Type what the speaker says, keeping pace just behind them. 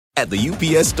At the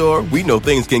UPS Store, we know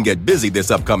things can get busy this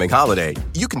upcoming holiday.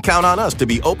 You can count on us to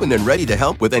be open and ready to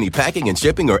help with any packing and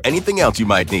shipping or anything else you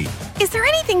might need. Is there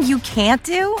anything you can't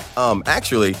do?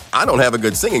 Actually, I don't have a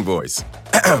good singing voice.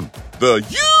 The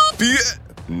UPS...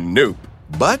 Nope.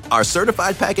 But our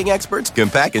certified packing experts can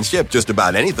pack and ship just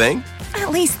about anything.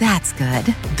 At least that's good.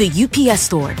 The UPS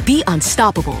Store. Be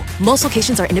unstoppable. Most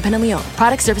locations are independently owned.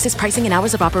 Product, services, pricing, and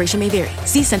hours of operation may vary.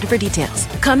 See Center for details.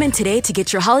 Come in today to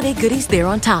get your holiday goodies there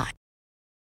on time.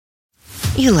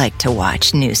 You like to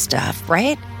watch new stuff,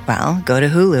 right? Well, go to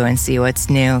Hulu and see what's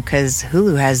new, because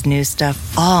Hulu has new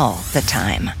stuff all the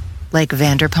time. Like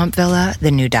Vanderpump Villa,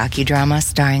 the new docudrama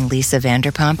starring Lisa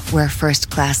Vanderpump, where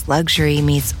first-class luxury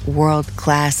meets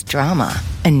world-class drama.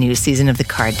 A new season of The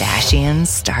Kardashians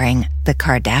starring The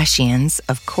Kardashians,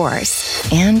 of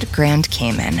course. And Grand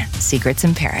Cayman, Secrets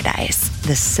in Paradise,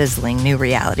 the sizzling new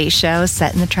reality show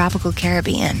set in the tropical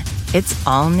Caribbean. It's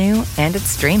all new and it's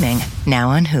streaming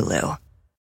now on Hulu.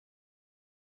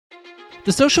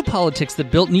 The social politics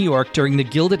that built New York during the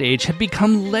Gilded Age have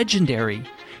become legendary.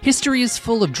 History is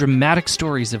full of dramatic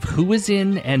stories of who was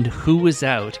in and who was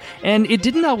out, and it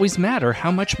didn't always matter how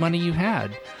much money you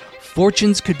had.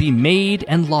 Fortunes could be made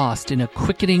and lost in a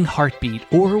quickening heartbeat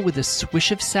or with a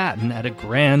swish of satin at a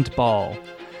grand ball.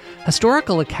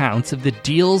 Historical accounts of the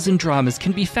deals and dramas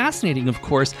can be fascinating, of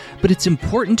course, but it's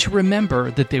important to remember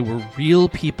that they were real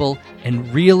people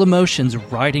and real emotions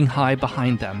riding high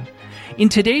behind them. In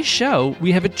today's show,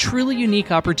 we have a truly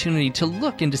unique opportunity to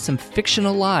look into some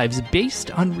fictional lives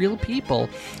based on real people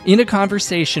in a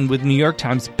conversation with New York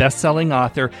Times bestselling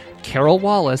author Carol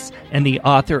Wallace and the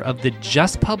author of the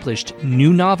just-published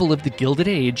new novel of the Gilded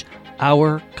Age,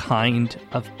 Our Kind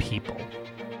of People.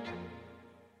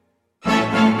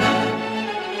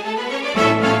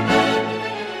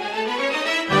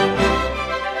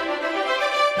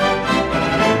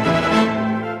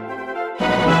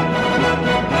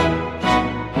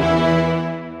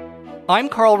 I'm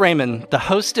Carl Raymond, the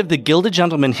host of the Gilded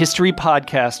Gentleman History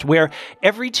Podcast, where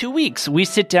every 2 weeks we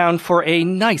sit down for a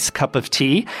nice cup of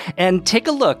tea and take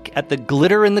a look at the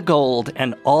glitter and the gold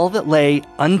and all that lay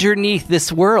underneath this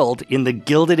world in the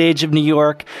Gilded Age of New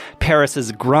York,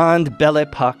 Paris's Grande Belle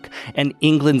Époque, and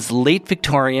England's late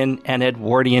Victorian and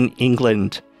Edwardian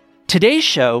England. Today's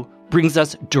show brings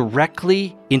us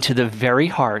directly into the very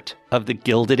heart of the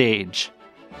Gilded Age.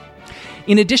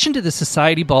 In addition to the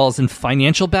society balls and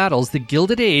financial battles, the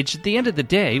Gilded Age, at the end of the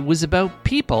day, was about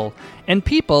people. And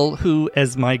people who,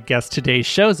 as my guest today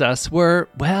shows us, were,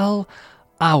 well,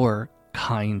 our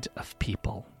kind of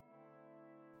people.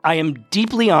 I am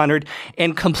deeply honored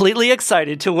and completely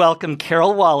excited to welcome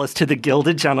Carol Wallace to the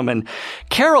Gilded Gentleman.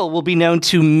 Carol will be known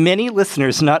to many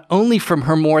listeners not only from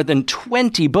her more than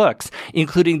 20 books,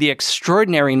 including the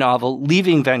extraordinary novel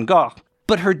Leaving Van Gogh,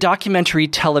 but her documentary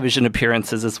television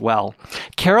appearances as well.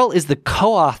 Carol is the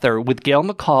co-author with Gail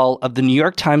McCall of the New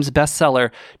York Times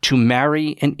bestseller To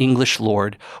Marry an English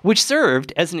Lord, which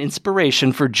served as an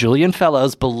inspiration for Julian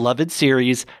Fellowes' beloved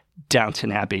series,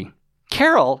 Downton Abbey.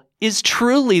 Carol is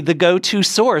truly the go-to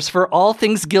source for all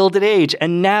things Gilded Age,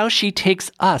 and now she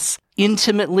takes us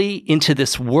intimately into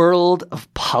this world of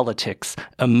politics,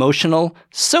 emotional,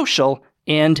 social,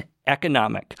 and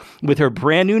economic, with her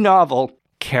brand new novel,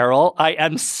 Carol, I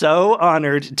am so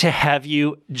honored to have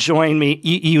you join me.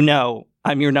 You know,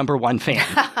 I'm your number one fan.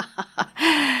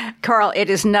 Carl, it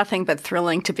is nothing but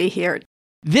thrilling to be here.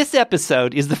 This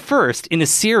episode is the first in a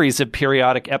series of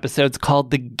periodic episodes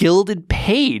called The Gilded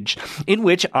Page, in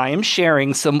which I am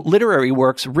sharing some literary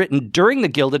works written during the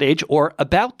Gilded Age or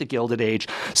about the Gilded Age.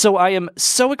 So I am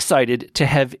so excited to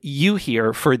have you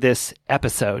here for this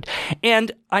episode.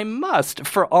 And I must,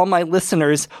 for all my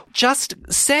listeners, just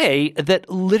say that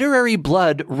literary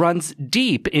blood runs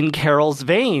deep in Carol's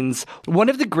veins. One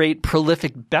of the great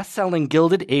prolific best-selling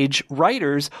Gilded Age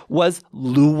writers was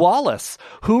Lew Wallace,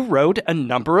 who wrote a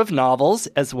number of novels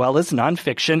as well as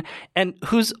nonfiction, and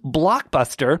whose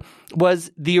blockbuster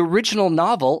was the original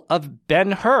novel of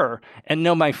Ben-Hur. And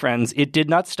no, my friends, it did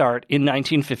not start in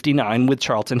 1959 with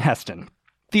Charlton Heston.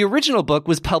 The original book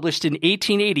was published in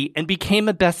 1880 and became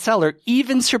a bestseller,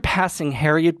 even surpassing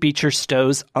Harriet Beecher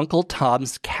Stowe's Uncle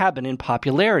Tom's Cabin in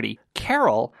popularity.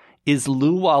 Carol is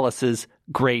Lew Wallace's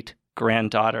great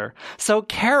granddaughter. So,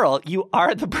 Carol, you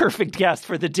are the perfect guest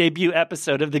for the debut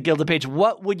episode of the Gilded Page.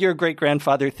 What would your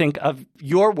great-grandfather think of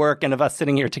your work and of us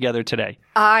sitting here together today?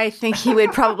 I think he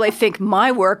would probably think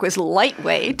my work was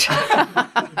lightweight.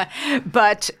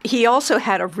 But he also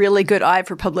had a really good eye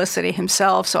for publicity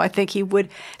himself, so I think he would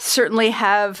certainly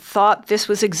have thought this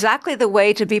was exactly the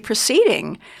way to be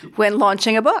proceeding when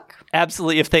launching a book.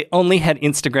 Absolutely. If they only had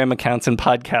Instagram accounts and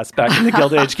podcasts back in the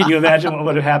Gilded Age, can you imagine what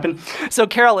would have happened? So,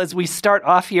 Carol, as we start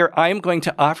off here, I am going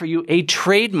to offer you a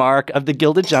trademark of the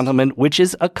Gilded Gentleman, which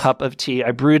is a cup of tea.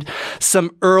 I brewed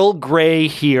some Earl Grey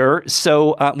here.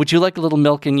 So would you like a little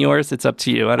milk in yours? It's up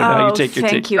to you. I don't know how you take your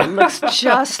tea. Thank you. It looks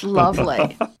just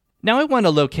lovely. Now I want to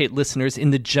locate listeners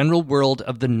in the general world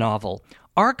of the novel.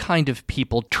 Our Kind of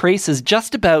People traces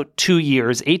just about 2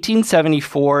 years,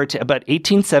 1874 to about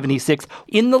 1876,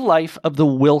 in the life of the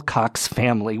Wilcox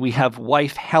family. We have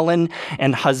wife Helen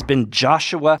and husband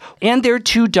Joshua and their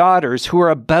 2 daughters who are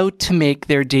about to make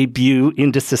their debut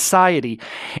into society.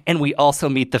 And we also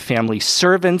meet the family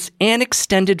servants and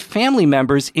extended family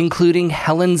members, including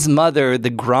Helen's mother, the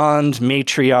grand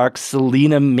matriarch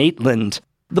Selina Maitland.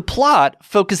 The plot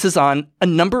focuses on a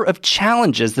number of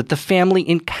challenges that the family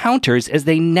encounters as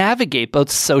they navigate both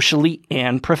socially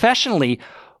and professionally.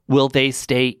 Will they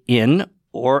stay in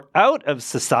or out of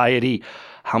society?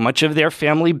 How much of their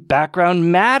family background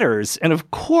matters? And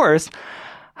of course,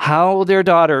 how their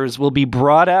daughters will be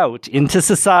brought out into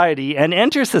society and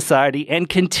enter society and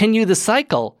continue the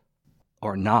cycle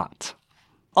or not.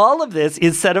 All of this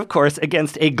is set, of course,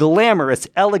 against a glamorous,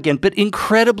 elegant, but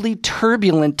incredibly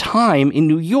turbulent time in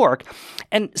New York,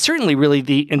 and certainly really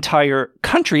the entire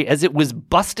country as it was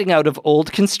busting out of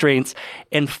old constraints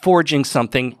and forging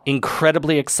something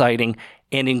incredibly exciting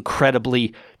and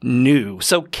incredibly new.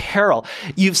 So, Carol,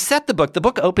 you've set the book. The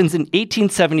book opens in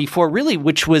 1874, really,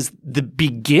 which was the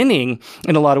beginning,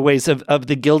 in a lot of ways, of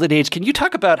the Gilded Age. Can you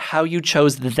talk about how you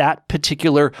chose that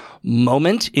particular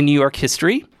moment in New York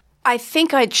history? I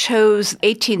think I chose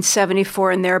 1874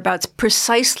 and thereabouts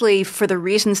precisely for the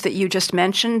reasons that you just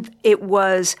mentioned. It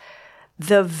was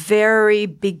the very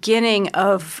beginning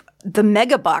of the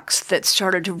megabucks that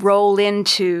started to roll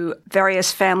into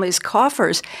various families'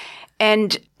 coffers.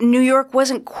 And New York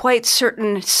wasn't quite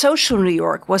certain, social New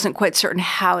York wasn't quite certain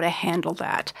how to handle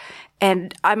that.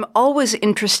 And I'm always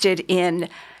interested in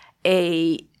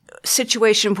a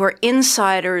situation where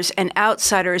insiders and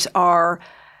outsiders are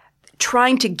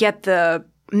trying to get the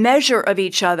measure of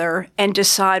each other and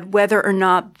decide whether or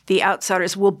not the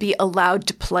outsiders will be allowed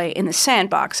to play in the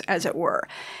sandbox, as it were.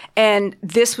 And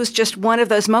this was just one of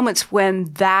those moments when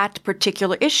that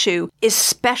particular issue is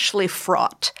especially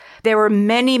fraught. There were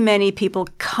many, many people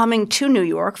coming to New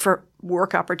York for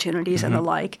work opportunities and the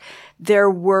like.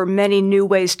 There were many new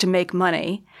ways to make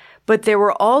money. But there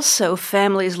were also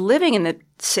families living in the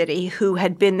city who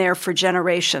had been there for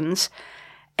generations,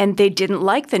 and they didn't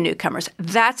like the newcomers.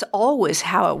 That's always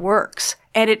how it works.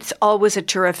 And it's always a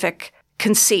terrific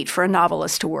conceit for a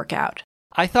novelist to work out.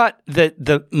 I thought that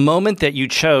the moment that you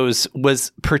chose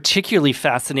was particularly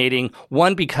fascinating,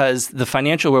 one, because the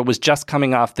financial world was just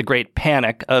coming off the Great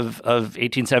Panic of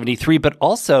 1873, but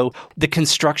also the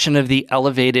construction of the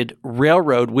elevated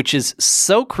railroad, which is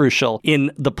so crucial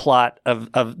in the plot of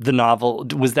the novel.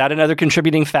 Was that another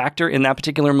contributing factor in that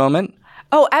particular moment?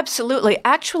 Oh, absolutely.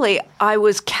 Actually, I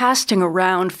was casting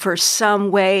around for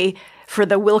some way for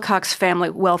the Wilcox family,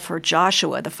 well, for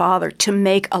Joshua, the father, to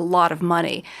make a lot of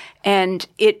money. And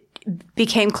it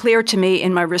became clear to me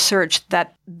in my research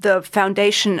that the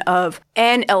foundation of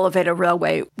an elevated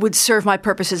railway would serve my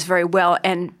purposes very well.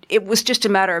 And it was just a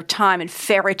matter of time and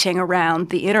ferreting around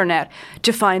the internet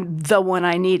to find the one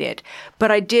I needed.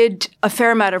 But I did a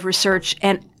fair amount of research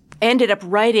and ended up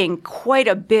writing quite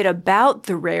a bit about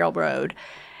the railroad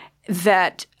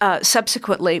that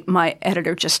subsequently my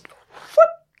editor just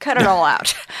cut it all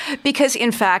out. Because,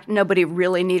 in fact, nobody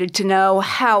really needed to know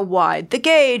how wide the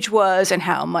gauge was and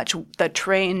how much the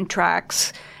train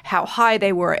tracks, how high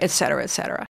they were, et cetera, et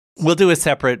cetera. We'll do a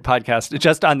separate podcast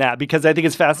just on that because I think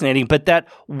it's fascinating. But that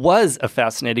was a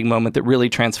fascinating moment that really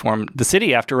transformed the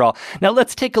city, after all. Now,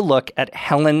 let's take a look at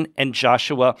Helen and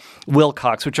Joshua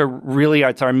Wilcox, which are really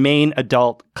it's our main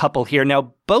adult couple here.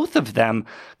 Now, both of them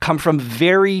come from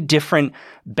very different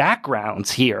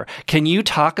backgrounds here. Can you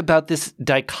talk about this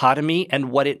dichotomy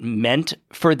and what it meant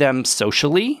for them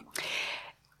socially?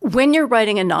 When you're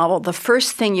writing a novel, the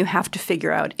first thing you have to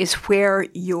figure out is where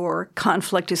your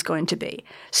conflict is going to be.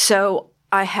 So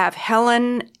I have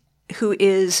Helen, who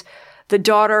is the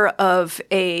daughter of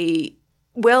a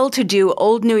well-to-do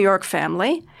old New York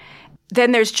family.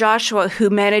 Then there's Joshua, who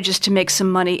manages to make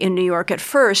some money in New York at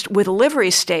first with a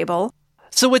livery stable.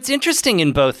 So what's interesting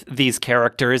in both these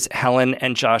characters, Helen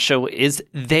and Joshua, is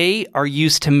they are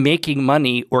used to making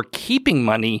money or keeping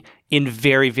money in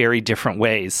very, very different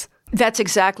ways. That's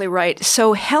exactly right.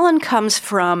 So Helen comes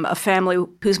from a family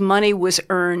whose money was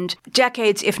earned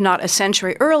decades, if not a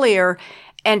century earlier,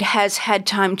 and has had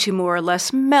time to more or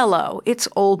less mellow. It's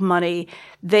old money.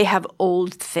 They have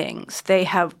old things. They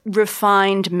have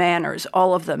refined manners,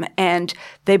 all of them, and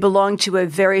they belong to a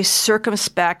very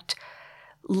circumspect,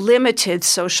 limited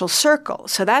social circle.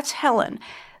 So that's Helen.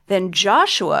 Then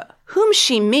Joshua, whom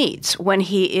she meets when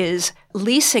he is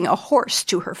leasing a horse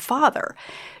to her father.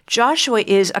 Joshua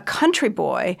is a country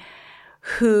boy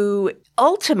who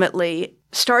ultimately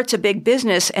starts a big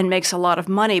business and makes a lot of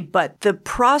money, but the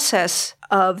process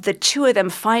of the two of them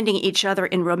finding each other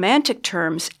in romantic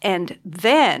terms and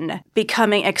then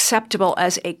becoming acceptable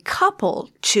as a couple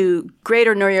to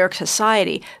greater New York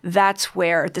society, that's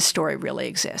where the story really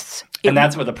exists. And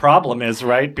that's where the problem is,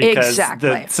 right? Because exactly.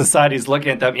 The society's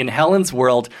looking at them. In Helen's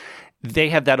world, they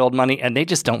have that old money and they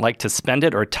just don't like to spend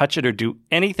it or touch it or do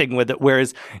anything with it.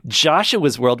 Whereas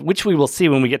Joshua's world, which we will see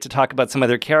when we get to talk about some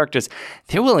other characters,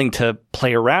 they're willing to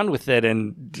play around with it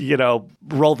and,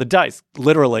 roll the dice,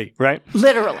 literally, right?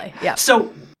 Literally, yeah.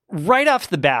 So right off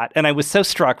the bat, and I was so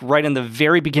struck right in the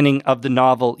very beginning of the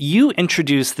novel, you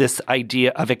introduced this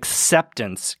idea of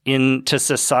acceptance into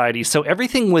society. So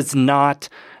everything was not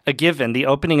a given. The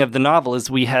opening of the novel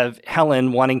is we have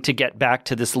Helen wanting to get back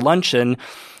to this luncheon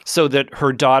so that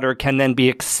her daughter can then be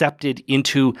accepted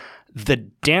into the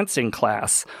dancing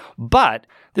class. But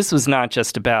this was not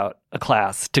just about a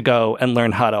class to go and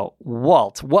learn how to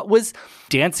waltz. What was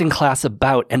dancing class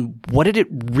about, and what did it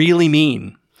really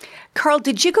mean? Carl,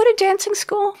 did you go to dancing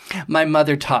school? My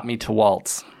mother taught me to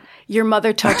waltz. Your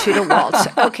mother taught you to waltz.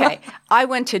 Okay. I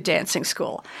went to dancing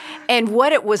school. And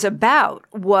what it was about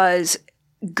was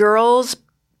girls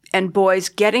and boys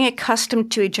getting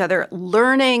accustomed to each other,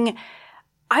 learning.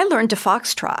 I learned to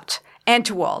foxtrot and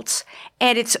to waltz.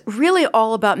 And it's really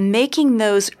all about making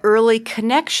those early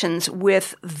connections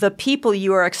with the people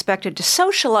you are expected to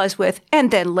socialize with and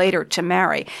then later to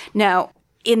marry. Now,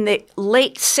 in the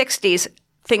late 60s,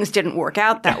 things didn't work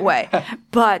out that way.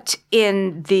 But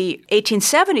in the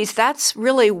 1870s, that's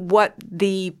really what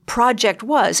the project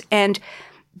was. And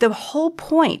the whole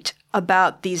point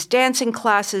about these dancing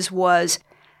classes was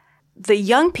the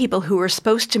young people who were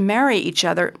supposed to marry each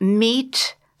other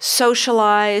meet,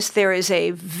 socialize. There is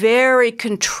a very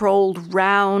controlled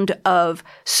round of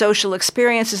social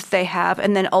experiences they have,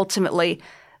 and then ultimately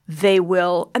they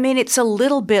will. I mean, it's a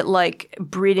little bit like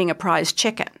breeding a prize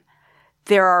chicken.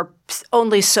 There are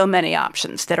only so many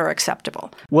options that are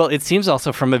acceptable. Well, it seems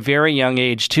also from a very young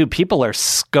age, too, people are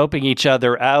scoping each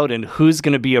other out and who's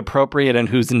going to be appropriate and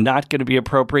who's not going to be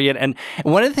appropriate. And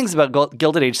one of the things about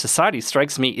Gilded Age society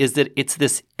strikes me is that it's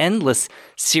this endless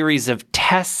series of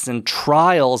tests and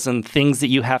trials and things that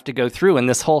you have to go through. And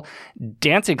this whole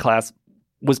dancing class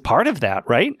was part of that,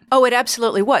 right? Oh, it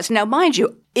absolutely was. Now, mind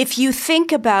you, if you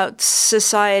think about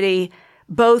society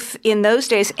both in those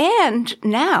days and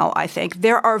now, I think,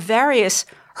 there are various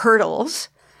hurdles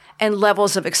and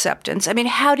levels of acceptance. I mean,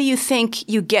 how do you think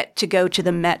you get to go to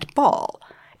the Met Ball?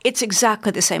 It's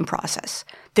exactly the same process.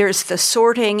 There's the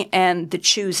sorting and the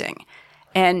choosing.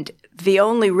 And the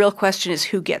only real question is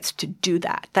who gets to do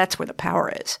that. That's where the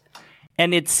power is.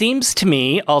 And it seems to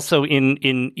me, also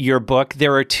in your book,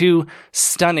 there are two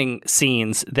stunning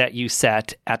scenes that you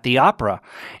set at the opera.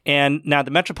 And now the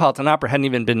Metropolitan Opera hadn't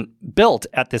even been built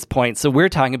at this point. So we're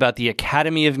talking about the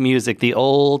Academy of Music, the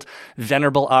old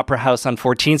venerable opera house on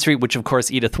 14th Street, which of course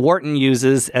Edith Wharton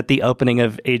uses at the opening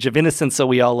of Age of Innocence. So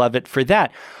we all love it for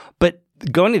that. But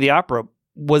going to the opera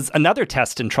was another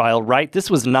test and trial, right?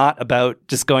 This was not about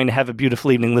just going to have a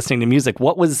beautiful evening listening to music.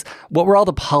 What were all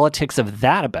the politics of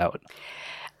that about?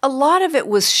 A lot of it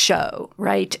was show,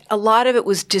 right? A lot of it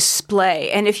was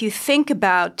display. And if you think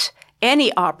about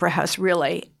any opera house,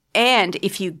 really, and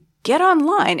if you get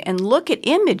online and look at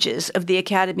images of the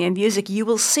Academy of Music, you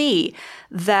will see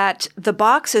that the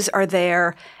boxes are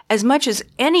there as much as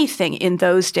anything in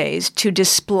those days to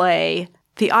display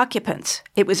the occupants.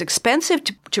 It was expensive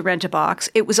to rent a box.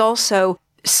 It was also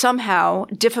somehow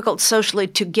difficult socially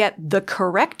to get the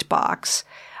correct box.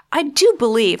 I do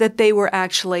believe that they were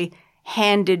actually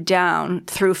handed down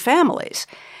through families.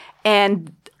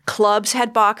 And clubs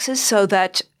had boxes so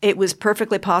that it was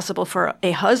perfectly possible for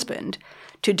a husband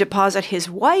to deposit his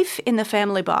wife in the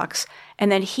family box,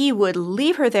 and then he would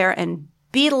leave her there and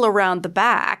beetle around the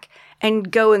back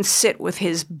and go and sit with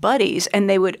his buddies, and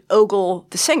they would ogle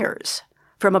the singers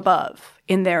from above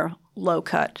in their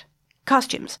low-cut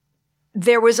costumes.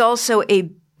 There was also a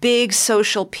big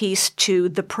social piece to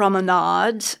the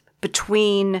promenades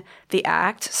between the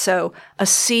acts. So a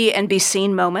see and be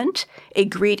seen moment, a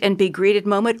greet and be greeted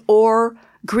moment, or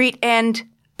greet and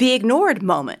be ignored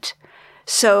moment.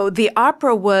 So the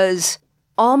opera was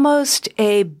almost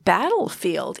a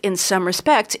battlefield in some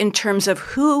respects in terms of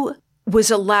who was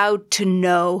allowed to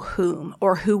know whom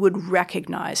or who would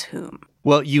recognize whom.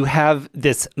 Well, you have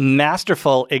this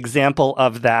masterful example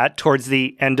of that towards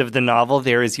the end of the novel.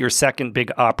 There is your second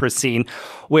big opera scene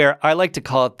where I like to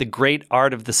call it the great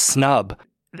art of the snub.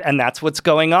 And that's what's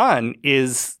going on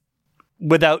is,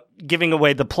 without giving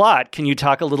away the plot, can you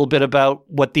talk a little bit about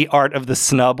what the art of the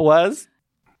snub was?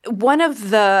 One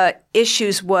of the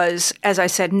issues was, as I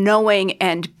said, knowing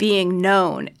and being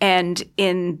known. And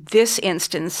in this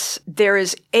instance, there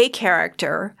is a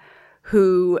character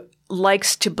who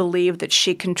likes to believe that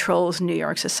she controls New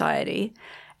York society.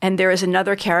 And there is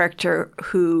another character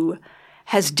who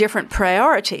has different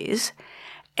priorities.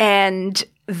 And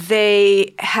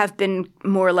they have been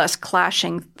more or less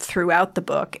clashing throughout the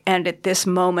book. And at this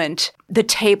moment, the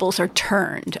tables are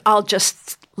turned. I'll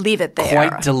just leave it there.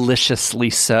 Quite deliciously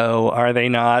so, are they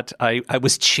not? I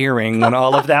was cheering when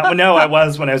all of that. No, I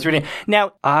was when I was reading.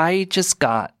 Now, I just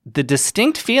got the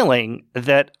distinct feeling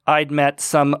that I'd met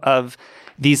some of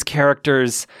these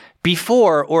characters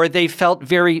before, or they felt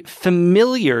very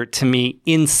familiar to me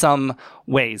in some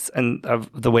ways and of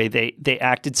the way they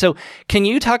acted. So can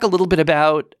you talk a little bit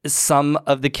about some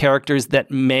of the characters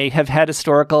that may have had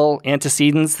historical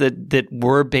antecedents that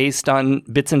were based on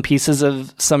bits and pieces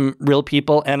of some real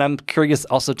people? And I'm curious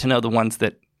also to know the ones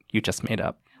that you just made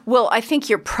up. Well, I think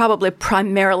you're probably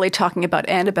primarily talking about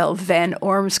Annabelle van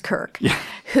Ormskirk,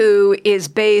 who is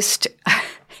based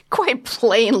quite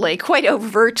plainly, quite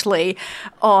overtly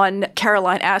on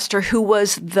Caroline Astor, who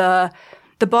was the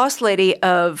boss lady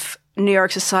of New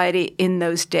York society in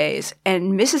those days.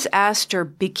 And Mrs. Astor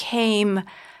became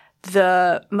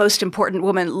the most important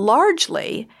woman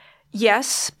largely,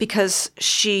 yes, because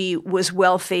she was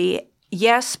wealthy,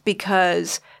 yes,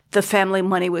 because the family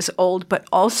money was old, but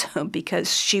also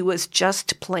because she was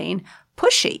just plain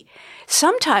pushy.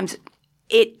 Sometimes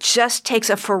it just takes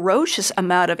a ferocious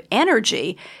amount of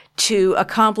energy to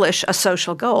accomplish a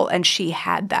social goal, and she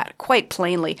had that quite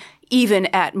plainly, even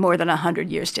at more than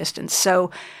 100 years distance. So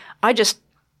I just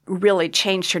really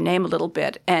changed her name a little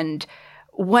bit. And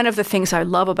one of the things I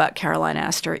love about Caroline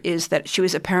Astor is that she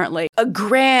was apparently a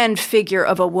grand figure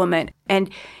of a woman. And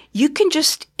you can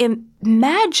just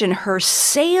imagine her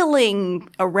sailing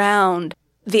around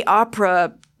the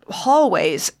opera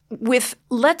hallways with,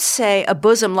 let's say, a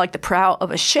bosom like the prow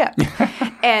of a ship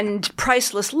and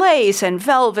priceless lace and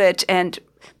velvet. And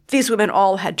these women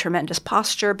all had tremendous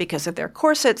posture because of their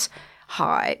corsets,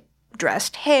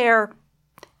 high-dressed hair.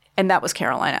 And that was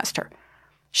Caroline Astor.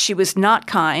 She was not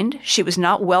kind. She was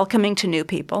not welcoming to new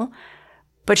people,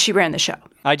 but she ran the show.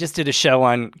 I just did a show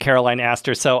on Caroline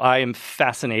Astor, so I am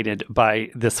fascinated by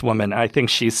this woman. I think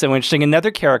she's so interesting.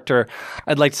 Another character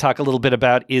I'd like to talk a little bit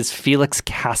about is Felix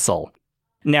Castle.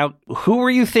 Now, who were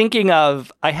you thinking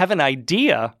of? I have an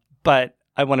idea, but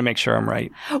I want to make sure I'm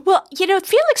right. Well,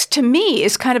 Felix to me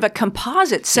is kind of a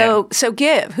composite. So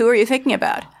give. Who are you thinking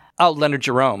about? Oh, Leonard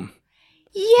Jerome.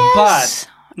 Yes.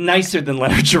 But nicer than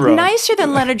Leonard Jerome. Nicer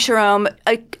than Leonard Jerome,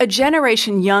 a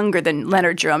generation younger than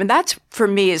Leonard Jerome. And that's, for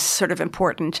me, is sort of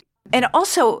important. And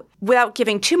also, without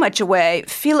giving too much away,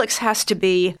 Felix has to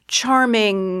be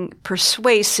charming,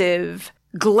 persuasive,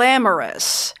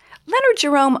 glamorous. Leonard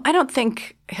Jerome, I don't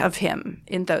think of him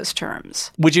in those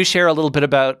terms. Would you share a little bit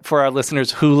about, for our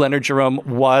listeners, who Leonard Jerome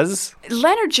was?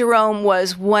 Leonard Jerome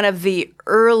was one of the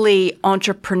early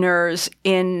entrepreneurs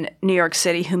in New York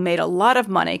City who made a lot of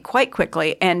money quite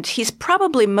quickly, and he's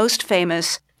probably most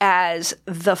famous as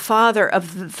the father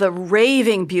of the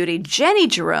raving beauty Jenny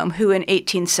Jerome, who in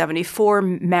 1874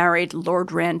 married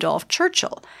Lord Randolph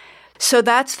Churchill. So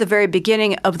that's the very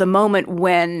beginning of the moment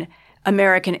when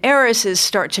American heiresses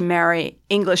start to marry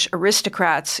English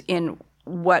aristocrats in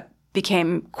what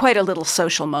became quite a little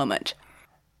social moment.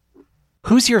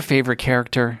 Who's your favorite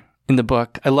character in the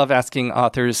book? I love asking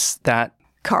authors that.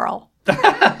 Carl.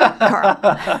 Carl.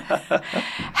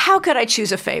 How could I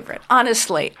choose a favorite?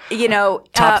 Honestly,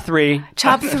 Top three.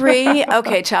 Top three?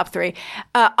 Okay, top three.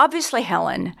 Obviously,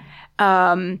 Helen.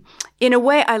 In a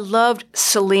way, I loved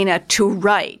Selina to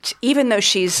write, even though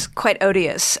she's quite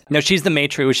odious. No, she's the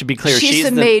matriarch. We should be clear. She's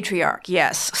the matriarch,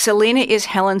 yes. Selina is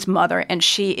Helen's mother, and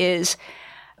she is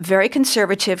very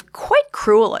conservative, quite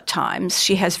cruel at times.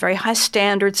 She has very high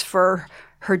standards for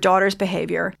her daughter's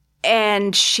behavior,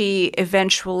 and she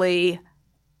eventually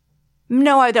 –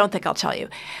 no, I don't think I'll tell you.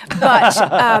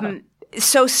 But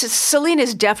So Celine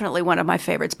is definitely one of my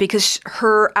favorites because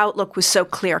her outlook was so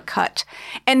clear-cut.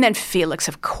 And then Felix,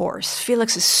 of course.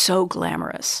 Felix is so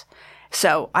glamorous.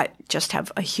 So I just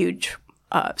have a huge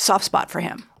soft spot for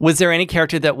him. Was there any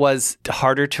character that was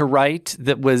harder to write,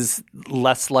 that was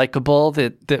less likable,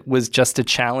 that was just a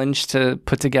challenge to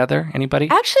put together? Anybody?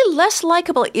 Actually, less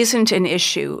likable isn't an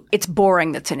issue. It's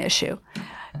boring that's an issue.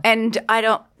 And I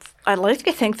like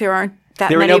to think there aren't that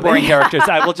many. There are no boring characters.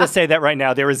 I will just say that right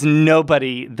now. There is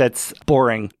nobody that's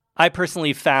boring. I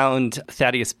personally found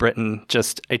Thaddeus Britton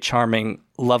just a charming,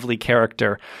 lovely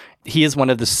character. He is one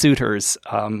of the suitors,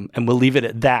 and we'll leave it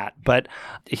at that. But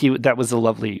that was a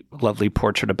lovely, lovely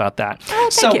portrait about that. Oh,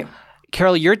 thank you.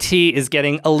 Carol, your tea is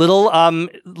getting a little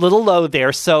low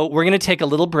there, so we're going to take a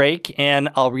little break, and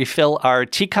I'll refill our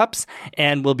teacups,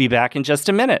 and we'll be back in just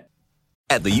a minute.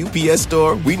 At the UPS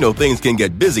Store, we know things can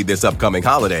get busy this upcoming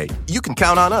holiday. You can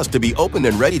count on us to be open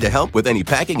and ready to help with any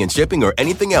packing and shipping or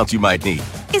anything else you might need.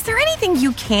 Is there anything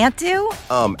you can't do?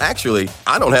 Actually,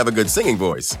 I don't have a good singing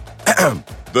voice.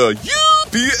 The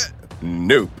UPS...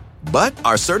 Nope. But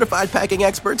our certified packing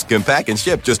experts can pack and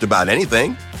ship just about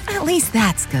anything. At least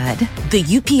that's good. The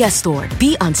UPS Store.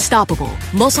 Be unstoppable.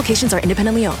 Most locations are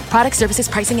independently owned. Product services,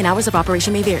 pricing, and hours of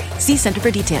operation may vary. See Center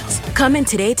for details. Come in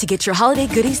today to get your holiday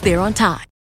goodies there on time.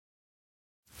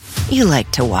 You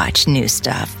like to watch new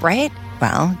stuff, right?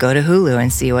 Well, go to Hulu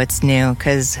and see what's new,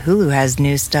 because Hulu has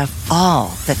new stuff all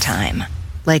the time.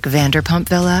 Like Vanderpump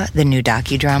Villa, the new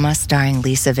docudrama starring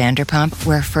Lisa Vanderpump,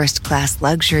 where first-class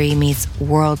luxury meets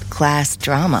world-class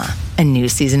drama. A new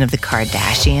season of The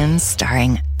Kardashians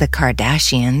starring The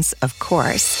Kardashians, of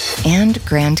course. And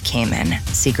Grand Cayman,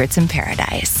 Secrets in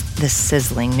Paradise, the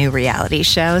sizzling new reality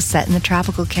show set in the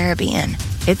tropical Caribbean.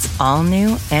 It's all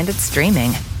new and it's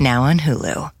streaming now on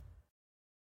Hulu.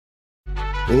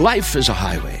 Life is a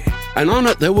highway, and on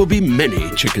it there will be many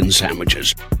chicken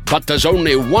sandwiches. But there's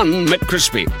only one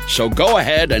McCrispy. So go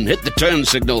ahead and hit the turn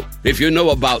signal if you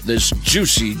know about this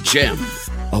juicy gem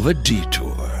of a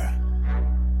detour.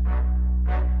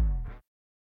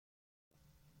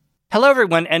 Hello,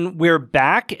 everyone, and we're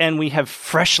back, and we have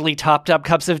freshly topped up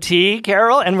cups of tea,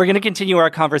 Carol, and we're going to continue our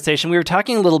conversation. We were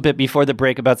talking a little bit before the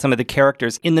break about some of the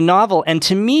characters in the novel, and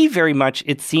to me, very much,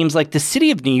 it seems like the city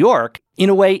of New York, in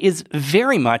a way, is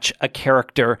very much a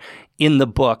character in the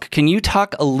book. Can you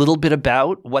talk a little bit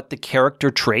about what the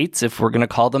character traits, if we're going to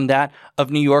call them that,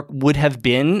 of New York would have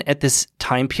been at this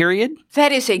time period?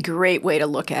 That is a great way to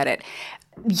look at it.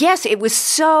 Yes, it was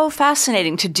so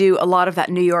fascinating to do a lot of that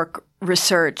New York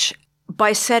research.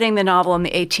 By setting the novel in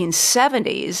the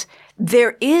 1870s,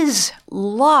 there is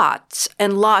lots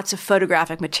and lots of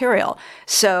photographic material.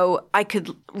 So I could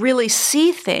really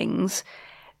see things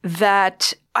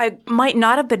that I might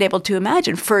not have been able to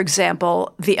imagine. For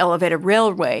example, the elevated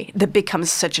railway that becomes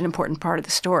such an important part of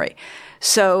the story.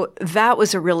 So that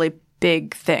was a really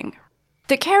big thing.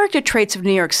 The character traits of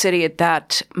New York City at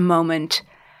that moment,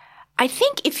 I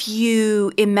think if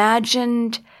you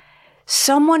imagined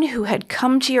someone who had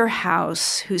come to your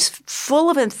house, who's full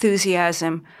of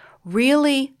enthusiasm,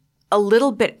 really a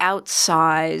little bit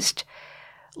outsized,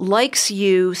 likes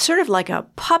you sort of like a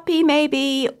puppy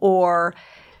maybe, or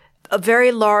a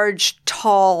very large,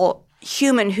 tall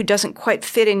human who doesn't quite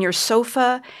fit in your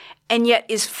sofa, and yet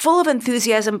is full of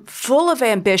enthusiasm, full of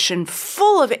ambition,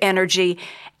 full of energy.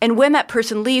 And when that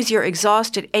person leaves, you're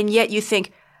exhausted, and yet you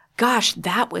think, gosh,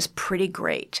 that was pretty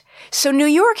great. So New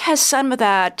York has some of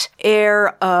that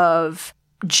air of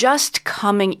just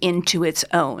coming into its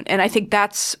own. And I think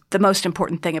that's the most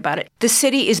important thing about it. The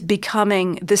city is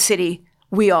becoming the city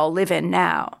we all live in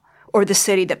now, or the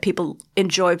city that people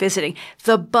enjoy visiting.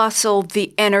 The bustle,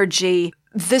 the energy,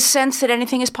 the sense that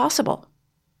anything is possible.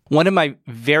 One of my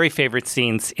very favorite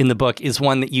scenes in the book is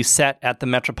one that you set at the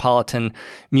Metropolitan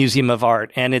Museum of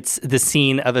Art, and it's the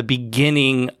scene of a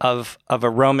beginning of a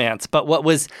romance. But what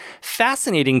was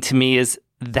fascinating to me is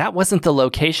that wasn't the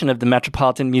location of the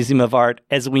Metropolitan Museum of Art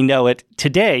as we know it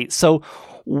today. So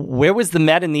where was the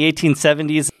Met in the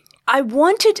 1870s? I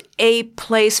wanted a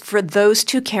place for those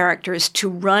two characters to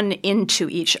run into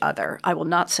each other. I will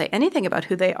not say anything about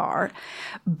who they are,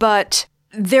 but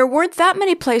there weren't that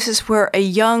many places where a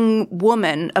young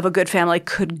woman of a good family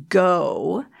could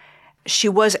go. She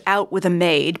was out with a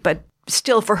maid, but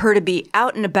still for her to be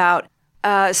out and about.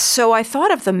 So I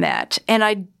thought of the Met, and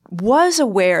I was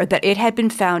aware that it had been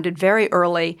founded very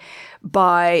early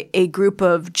by a group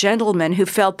of gentlemen who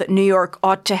felt that New York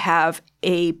ought to have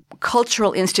a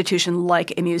cultural institution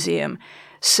like a museum.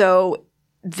 So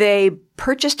they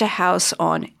purchased a house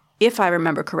on, if I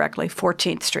remember correctly,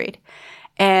 14th Street.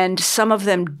 And some of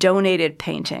them donated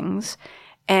paintings,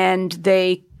 and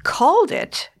they called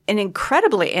it an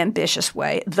incredibly ambitious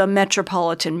way, the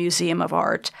Metropolitan Museum of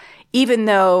Art, even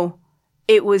though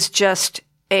it was just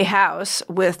a house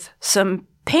with some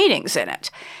paintings in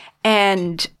it.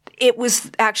 And it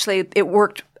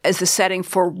worked as the setting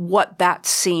for what that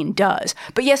scene does.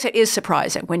 But yes, it is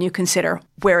surprising when you consider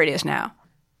where it is now.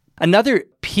 Another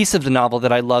piece of the novel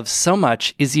that I love so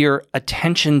much is your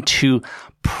attention to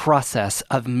process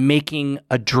of making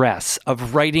a dress,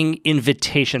 of writing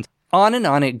invitations. On and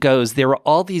on it goes. There are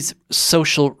all these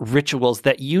social rituals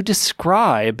that you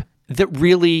describe that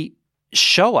really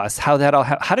show us how that all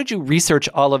How did you research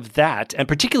all of that? And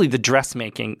particularly the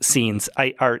dressmaking scenes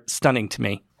are stunning to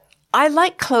me. I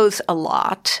like clothes a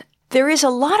lot. There is a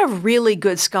lot of really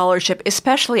good scholarship,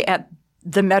 especially at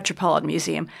the Metropolitan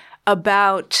Museum,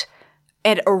 about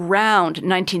and around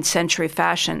 19th century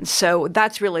fashion. So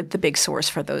that's really the big source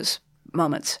for those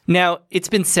moments. Now, it's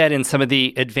been said in some of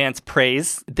the advanced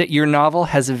praise that your novel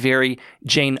has a very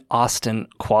Jane Austen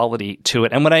quality to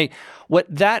it. And what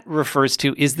that refers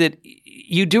to is that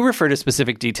you do refer to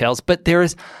specific details, but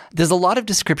there's a lot of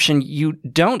description you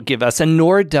don't give us, and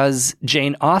nor does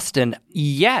Jane Austen,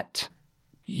 yet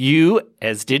you,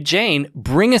 as did Jane,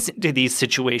 bring us into these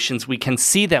situations. We can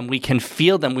see them. We can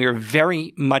feel them. We are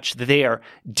very much there.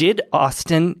 Did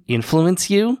Austen influence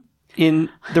you in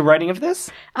the writing of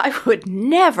this? I would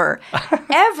never,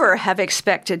 ever have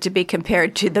expected to be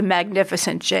compared to the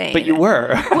magnificent Jane. But you were.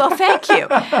 Well, thank you.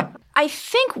 I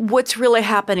think what's really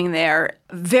happening there,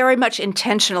 very much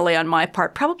intentionally on my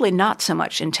part, probably not so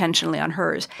much intentionally on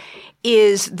hers,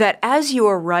 is that as you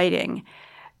are writing,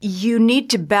 you need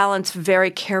to balance very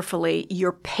carefully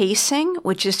your pacing,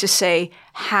 which is to say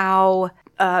how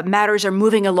matters are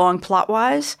moving along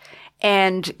plot-wise,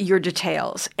 and your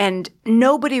details. And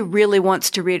nobody really wants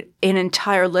to read an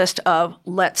entire list of,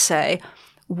 let's say,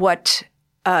 what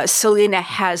Selina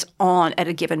has on at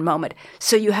a given moment.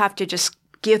 So you have to just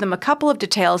give them a couple of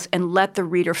details and let the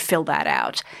reader fill that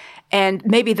out. And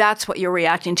maybe that's what you're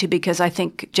reacting to, because I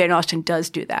think Jane Austen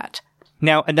does do that.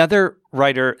 Now, another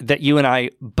writer that you and I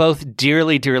both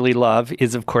dearly, dearly love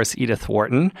is, of course, Edith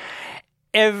Wharton.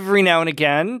 Every now and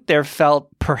again,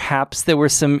 perhaps there were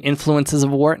some influences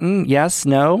of Wharton. Yes?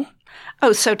 No?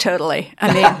 Oh, so totally.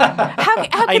 I mean, how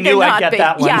could I knew there I'd not get be?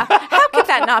 that one. Yeah, how could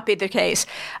that not be the case?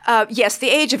 Yes, The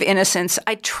Age of Innocence.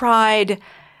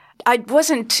 I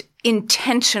wasn't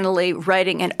intentionally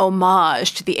writing an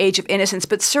homage to The Age of Innocence,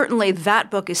 but certainly that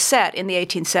book is set in the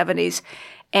 1870s,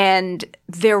 and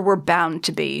there were bound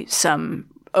to be some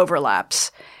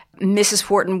overlaps. Mrs.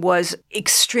 Wharton was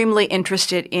extremely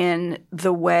interested in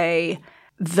the way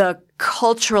the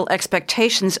cultural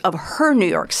expectations of her New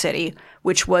York City,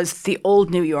 which was the old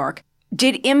New York,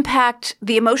 did impact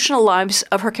the emotional lives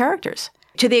of her characters.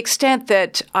 To the extent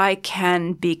that I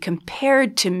can be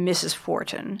compared to Mrs.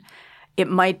 Wharton, it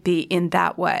might be in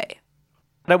that way.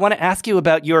 I want to ask you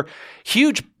about your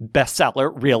huge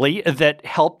bestseller, really, that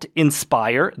helped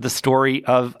inspire the story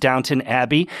of Downton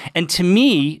Abbey. And to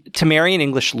me, To Marry an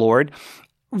English Lord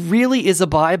really is a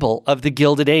Bible of the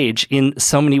Gilded Age in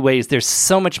so many ways. There's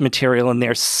so much material in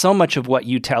there, so much of what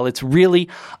you tell. It's really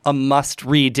a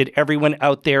must-read. Did everyone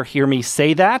out there hear me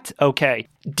say that? Okay.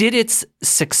 Did its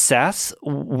success,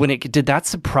 did that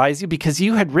surprise you? Because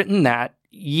you had written that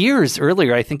years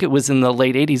earlier. I think it was in the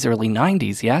late 80s, early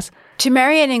 90s, yes? To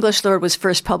Marry an English Lord was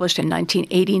first published in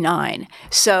 1989.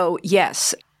 So,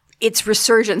 yes, its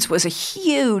resurgence was a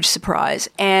huge surprise.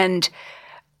 And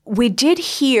we did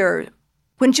hear,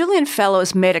 when Julian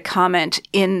Fellowes made a comment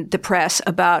in the press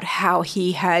about how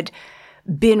he had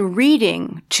been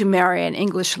reading To Marry an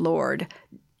English Lord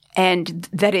and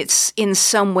that it's in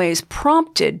some ways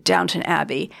prompted Downton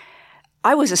Abbey,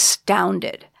 I was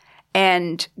astounded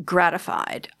and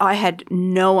gratified. I had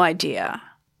no idea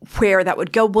where that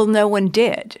would go. Well, no one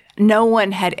did. No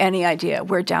one had any idea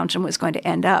where Downton was going to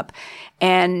end up.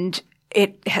 And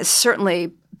it has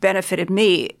certainly benefited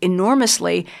me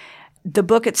enormously. The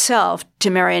book itself, To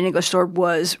Marry an English Lord,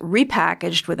 was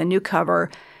repackaged with a new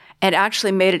cover and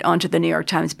actually made it onto the New York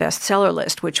Times bestseller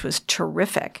list, which was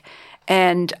terrific.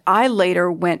 And I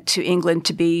later went to England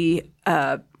to be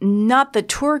not the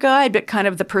tour guide, but kind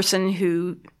of the person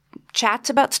who chats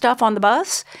about stuff on the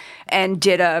bus, and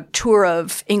did a tour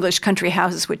of English country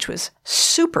houses, which was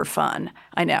super fun.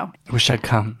 I know. I wish I'd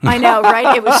come. I know,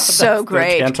 right? It was so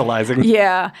great. Tantalizing.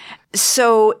 Yeah.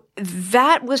 So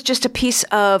that was just a piece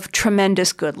of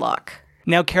tremendous good luck.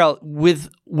 Now, Carol,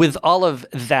 with all of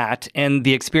that and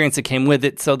the experience that came with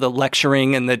it, so the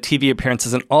lecturing and the TV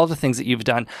appearances and all the things that you've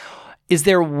done, is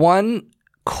there one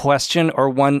question or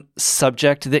one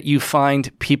subject that you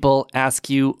find people ask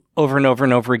you over and over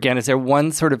and over again? Is there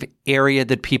one sort of area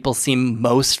that people seem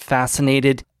most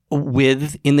fascinated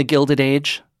with in the Gilded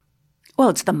Age? Well,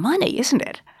 it's the money, isn't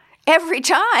it? Every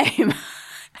time.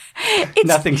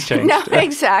 Nothing's changed. No,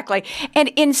 exactly. And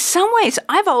in some ways,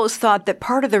 I've always thought that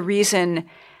part of the reason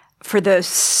for the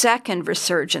second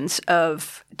resurgence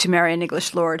of To Marry an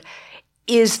English Lord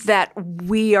is that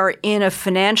we are in a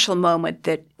financial moment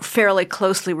that fairly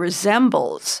closely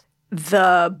resembles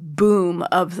the boom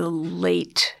of the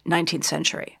late 19th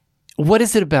century. What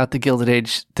is it about the Gilded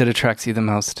Age that attracts you the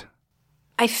most?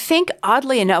 I think,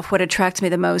 oddly enough, what attracts me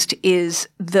the most is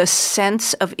the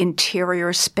sense of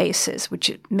interior spaces,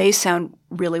 which it may sound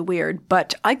really weird,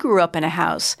 but I grew up in a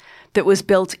house that was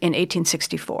built in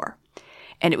 1864,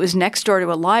 and it was next door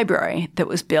to a library that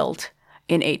was built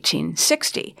in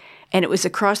 1860, and it was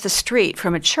across the street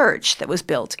from a church that was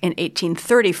built in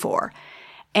 1834.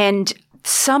 And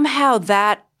somehow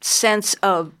that sense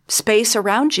of space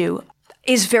around you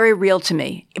is very real to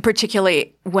me,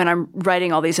 particularly when I'm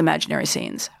writing all these imaginary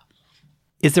scenes.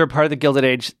 Is there a part of the Gilded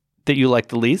Age that you like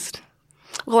the least?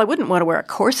 Well, I wouldn't want to wear a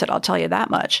corset, I'll tell you that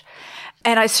much.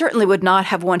 And I certainly would not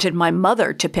have wanted my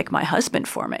mother to pick my husband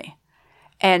for me.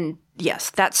 And yes,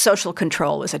 that social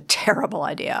control was a terrible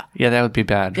idea. Yeah, that would be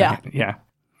bad. Yeah. Right? Yeah.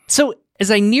 So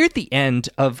as I neared the end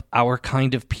of Our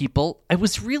Kind of People, I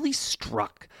was really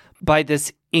struck by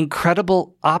this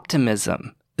incredible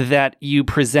optimism that you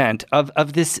present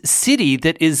of this city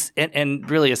that is, and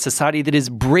really a society that is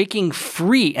breaking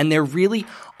free, and they're really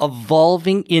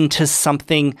evolving into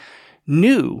something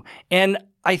new. And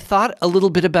I thought a little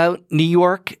bit about New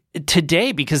York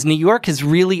today, because New York has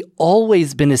really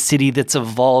always been a city that's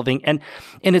evolving. And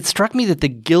it struck me that the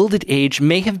Gilded Age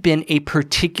may have been a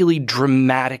particularly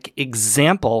dramatic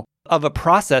example of a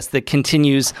process that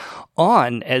continues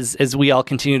on as we all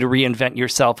continue to reinvent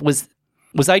yourself.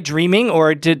 Was I dreaming,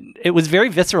 or it was a very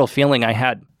visceral feeling I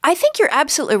had? I think you're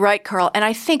absolutely right, Carl. And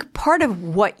I think part of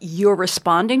what you're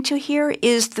responding to here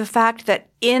is the fact that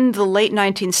in the late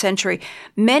 19th century,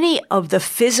 many of the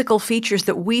physical features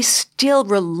that we still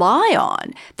rely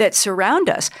on that surround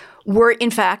us were, in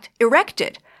fact,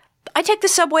 erected. I take the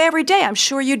subway every day. I'm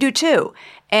sure you do too.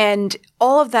 And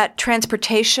all of that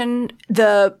transportation,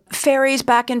 the ferries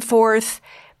back and forth,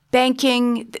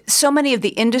 banking, so many of the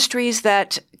industries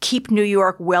that keep New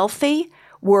York wealthy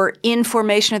were in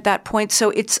formation at that point.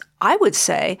 So I would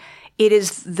say, it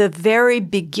is the very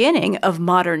beginning of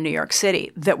modern New York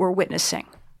City that we're witnessing.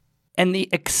 And the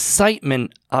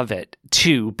excitement of it,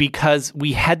 too, because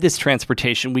we had this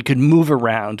transportation, we could move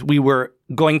around, we were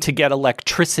going to get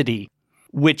electricity,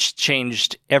 which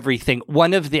changed everything.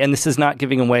 And this is not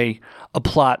giving away a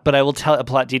plot, but I will tell a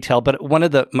plot detail, but one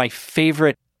of my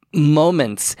favorite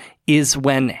moments is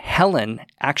when Helen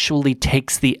actually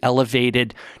takes the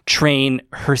elevated train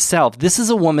herself. This is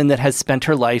a woman that has spent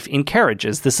her life in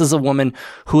carriages. This is a woman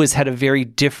who has had a very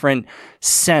different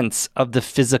sense of the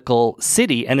physical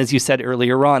city. And as you said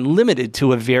earlier on, limited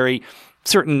to a very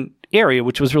certain area,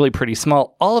 which was really pretty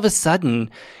small. All of a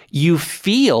sudden, you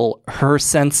feel her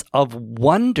sense of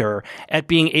wonder at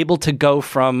being able to go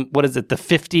from, the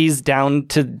 50s down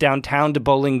to downtown to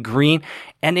Bowling Green.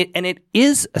 And it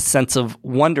is a sense of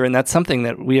wonder. And that's something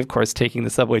that we, of course, taking the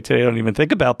subway today, don't even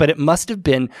think about. But it must have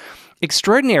been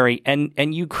extraordinary.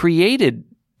 And you created,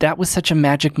 that was such a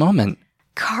magic moment.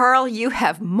 Carl, you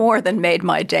have more than made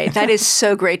my day. That is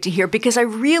so great to hear, because I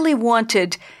really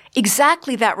wanted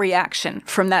exactly that reaction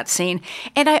from that scene.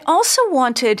 And I also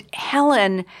wanted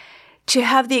Helen to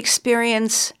have the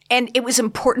experience, and it was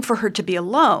important for her to be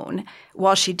alone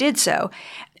while she did so.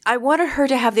 I wanted her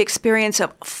to have the experience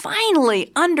of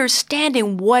finally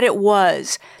understanding what it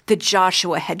was that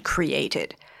Joshua had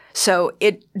created. So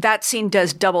that scene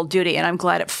does double duty, and I'm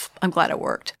glad it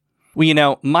worked.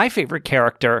 Well, my favorite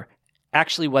character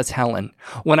actually was Helen.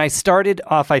 When I started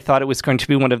off, I thought it was going to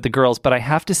be one of the girls, but I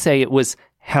have to say it was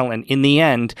Helen in the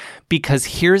end, because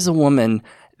here's a woman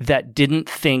that didn't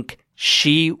think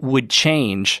she would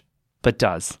change, but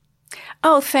does.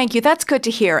 Oh, thank you. That's good to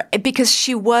hear, because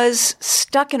she was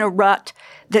stuck in a rut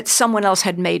that someone else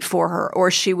had made for her,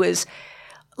 or she was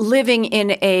living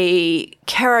in a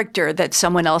character that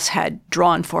someone else had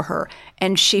drawn for her,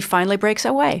 and she finally breaks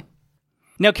away.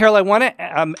 Now, Carol, I want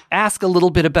to ask a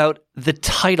little bit about the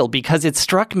title, because it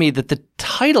struck me that the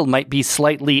title might be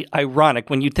slightly ironic.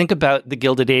 When you think about the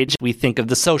Gilded Age, we think of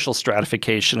the social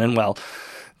stratification, and well,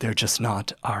 they're just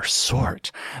not our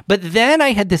sort. But then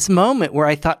I had this moment where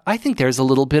I thought, I think there's a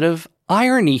little bit of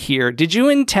irony here. Did you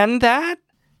intend that?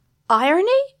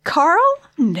 Irony? Carl?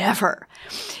 Never.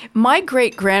 My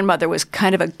great-grandmother was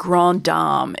kind of a grande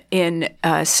dame in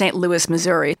St. Louis,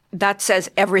 Missouri. That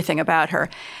says everything about her.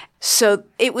 So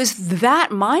it was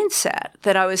that mindset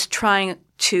that I was trying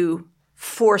to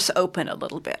force open a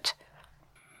little bit.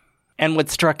 And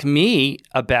what struck me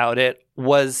about it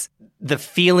was the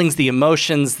feelings, the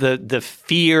emotions, the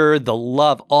fear, the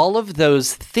love, all of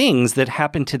those things that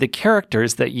happen to the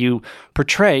characters that you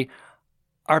portray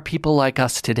are people like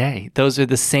us today. Those are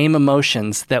the same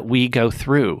emotions that we go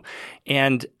through.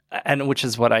 And which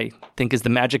is what I think is the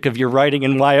magic of your writing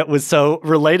and why it was so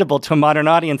relatable to a modern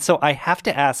audience. So I have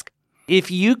to ask, if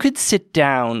you could sit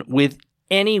down with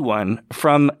anyone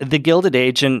from the Gilded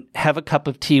Age and have a cup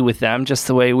of tea with them, just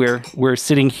the way we're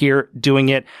sitting here doing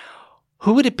it,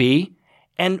 who would it be?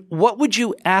 And what would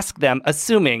you ask them,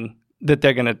 assuming that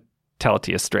they're going to tell it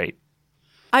to you straight?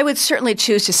 I would certainly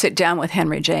choose to sit down with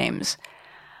Henry James.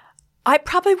 I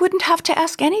probably wouldn't have to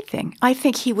ask anything. I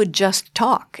think he would just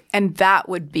talk, and that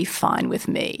would be fine with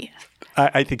me.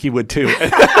 I think he would too.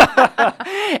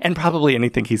 And probably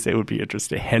anything he said would be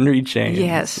interesting. Henry James.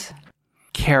 Yes.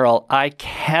 Carol, I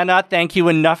cannot thank you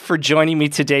enough for joining me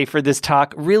today for this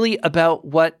talk, really about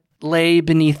what lay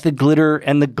beneath the glitter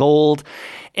and the gold,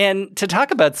 and to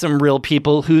talk about some real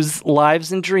people whose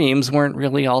lives and dreams weren't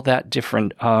really all that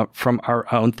different from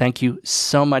our own. Thank you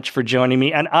so much for joining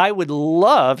me, and I would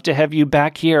love to have you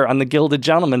back here on The Gilded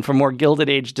Gentleman for more Gilded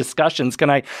Age discussions.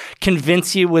 Can I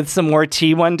convince you with some more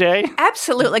tea one day?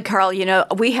 Absolutely, Carl. You know,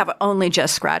 we have only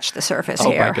just scratched the surface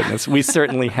here. Oh, my goodness. We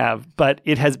certainly have, but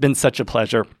it has been such a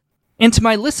pleasure. And to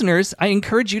my listeners, I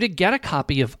encourage you to get a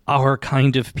copy of Our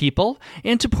Kind of People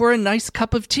and to pour a nice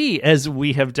cup of tea, as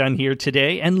we have done here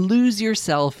today, and lose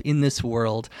yourself in this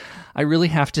world. I really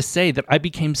have to say that I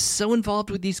became so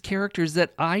involved with these characters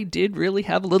that I did really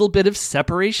have a little bit of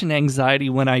separation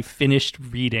anxiety when I finished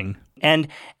reading. And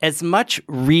as much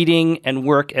reading and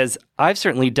work as I've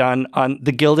certainly done on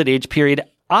the Gilded Age period,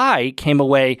 I came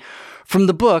away from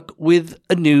the book with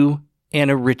a new and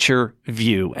a richer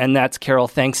view. And that's, Carol,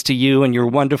 thanks to you and your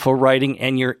wonderful writing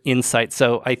and your insight.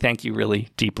 So I thank you really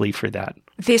deeply for that.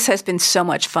 This has been so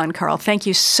much fun, Carl. Thank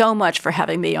you so much for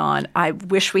having me on. I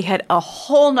wish we had a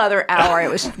whole nother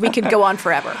hour. We could go on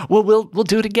forever. Well, we'll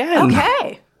do it again.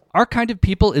 Okay. Our Kind of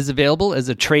People is available as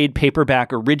a trade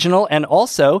paperback original and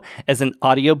also as an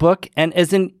audiobook and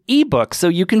as an ebook, so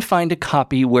you can find a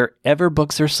copy wherever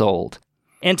books are sold.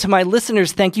 And to my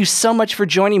listeners, thank you so much for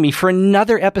joining me for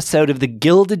another episode of The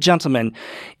Gilded Gentleman.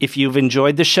 If you've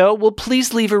enjoyed the show, well,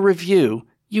 please leave a review.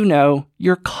 You know,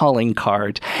 your calling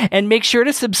card. And make sure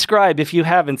to subscribe if you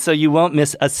haven't so you won't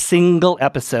miss a single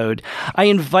episode. I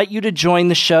invite you to join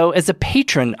the show as a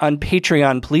patron on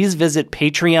Patreon. Please visit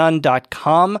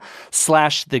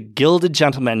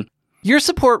patreon.com/thegildedgentleman. Your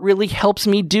support really helps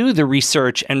me do the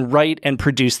research and write and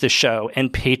produce the show.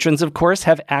 And patrons, of course,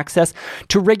 have access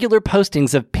to regular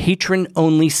postings of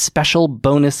patron-only special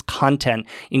bonus content,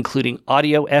 including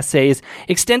audio essays,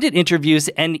 extended interviews,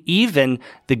 and even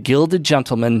the Gilded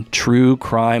Gentleman True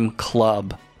Crime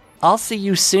Club. I'll see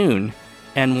you soon.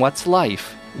 And what's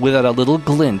life without a little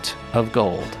glint of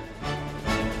gold?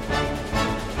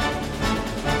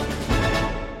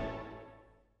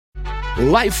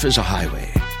 Life is a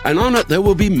highway, and on it there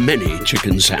will be many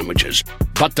chicken sandwiches.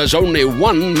 But there's only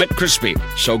one McCrispy.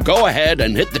 So go ahead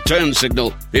and hit the turn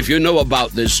signal if you know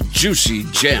about this juicy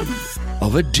gem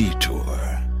of a detour.